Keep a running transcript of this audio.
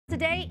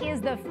Today is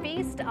the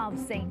Feast of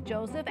St.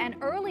 Joseph, and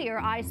earlier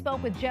I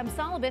spoke with Jem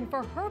Sullivan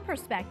for her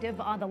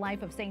perspective on the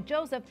life of St.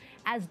 Joseph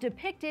as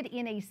depicted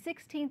in a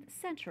 16th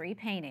century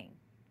painting.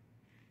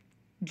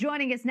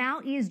 Joining us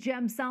now is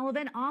Jem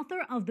Sullivan,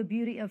 author of The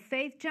Beauty of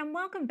Faith. Jem,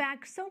 welcome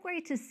back. So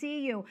great to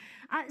see you.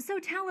 So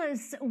tell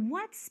us,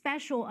 what's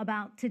special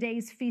about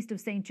today's Feast of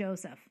St.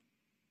 Joseph?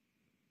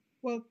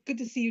 Well, good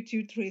to see you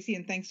too, Tracy,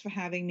 and thanks for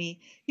having me.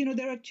 You know,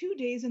 there are 2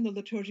 days in the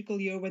liturgical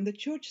year when the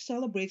Church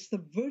celebrates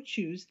the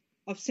virtues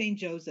of St.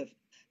 Joseph.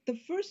 The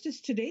first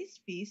is today's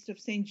feast of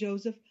St.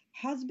 Joseph,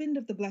 husband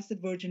of the Blessed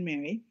Virgin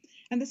Mary,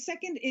 and the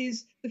second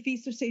is the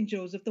feast of St.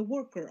 Joseph the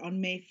Worker on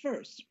May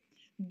 1st.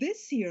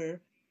 This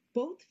year,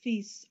 both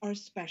feasts are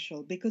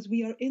special because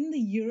we are in the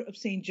year of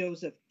St.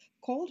 Joseph,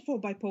 called for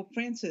by Pope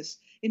Francis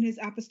in his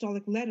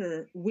apostolic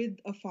letter, With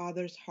a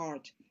Father's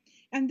Heart.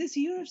 And this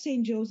year of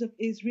St. Joseph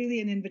is really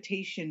an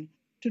invitation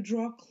to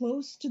draw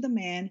close to the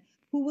man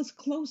who was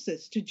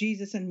closest to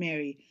Jesus and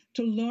Mary,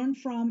 to learn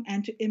from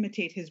and to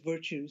imitate his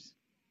virtues.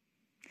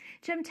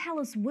 Jem, tell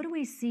us, what do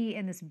we see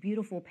in this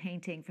beautiful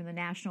painting from the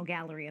National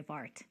Gallery of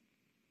Art?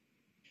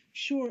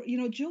 Sure, you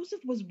know, Joseph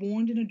was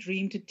warned in a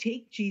dream to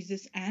take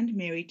Jesus and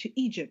Mary to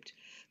Egypt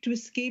to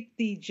escape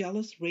the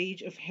jealous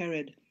rage of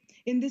Herod.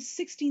 In this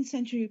 16th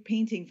century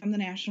painting from the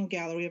National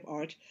Gallery of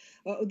Art,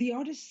 the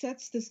artist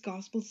sets this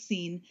gospel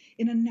scene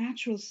in a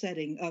natural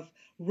setting of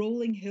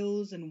rolling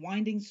hills and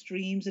winding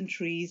streams and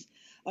trees.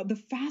 The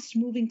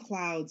fast-moving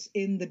clouds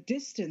in the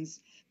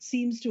distance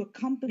seems to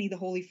accompany the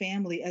Holy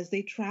Family as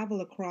they travel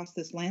across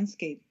this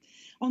landscape.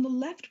 On the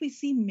left, we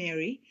see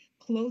Mary,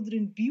 clothed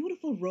in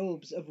beautiful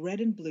robes of red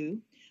and blue,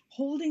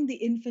 holding the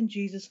infant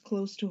Jesus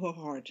close to her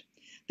heart.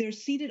 They're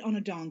seated on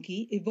a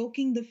donkey,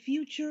 evoking the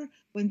future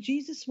when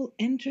Jesus will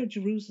enter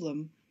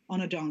Jerusalem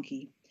on a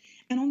donkey.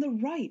 And on the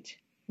right,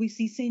 we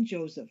see St.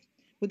 Joseph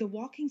with a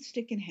walking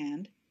stick in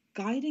hand,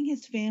 guiding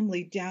his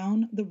family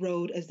down the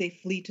road as they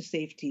flee to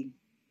safety.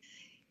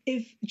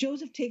 If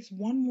Joseph takes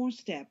one more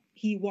step,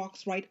 he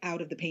walks right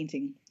out of the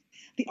painting.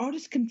 The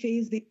artist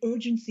conveys the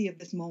urgency of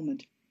this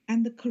moment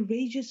and the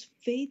courageous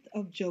faith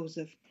of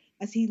Joseph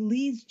as he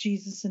leads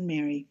Jesus and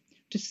Mary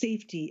to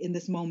safety in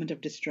this moment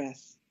of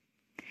distress.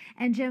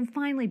 And Jem,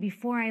 finally,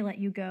 before I let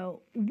you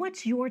go,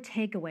 what's your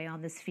takeaway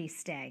on this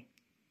feast day?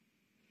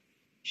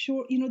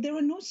 Sure. You know, there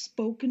are no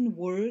spoken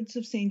words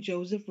of St.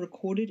 Joseph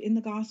recorded in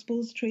the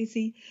Gospels,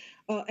 Tracy,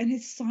 and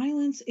his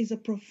silence is a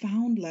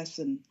profound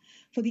lesson.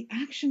 For the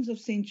actions of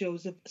St.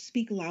 Joseph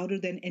speak louder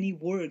than any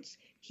words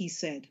he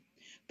said.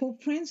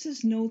 Pope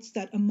Francis notes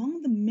that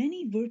among the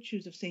many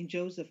virtues of St.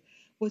 Joseph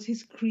was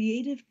his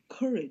creative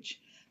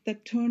courage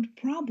that turned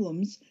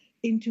problems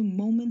into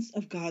moments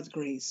of God's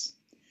grace.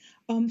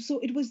 So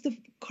it was the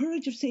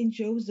courage of St.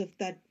 Joseph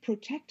that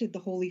protected the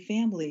Holy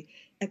Family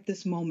at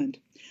this moment.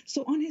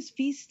 So on his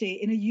feast day,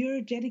 in a year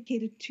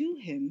dedicated to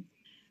him,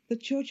 the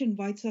Church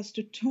invites us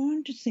to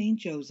turn to St.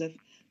 Joseph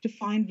to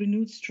find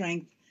renewed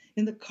strength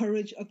in the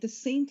courage of the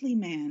saintly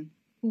man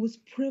who was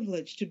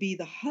privileged to be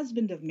the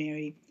husband of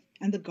Mary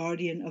and the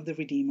guardian of the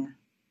Redeemer.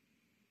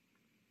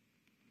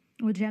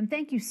 Well, Jem,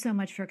 thank you so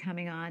much for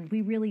coming on.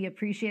 We really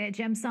appreciate it.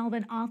 Jem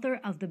Sullivan, author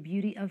of The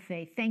Beauty of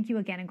Faith. Thank you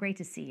again, and great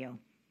to see you.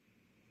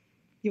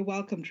 You're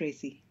welcome,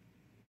 Tracy.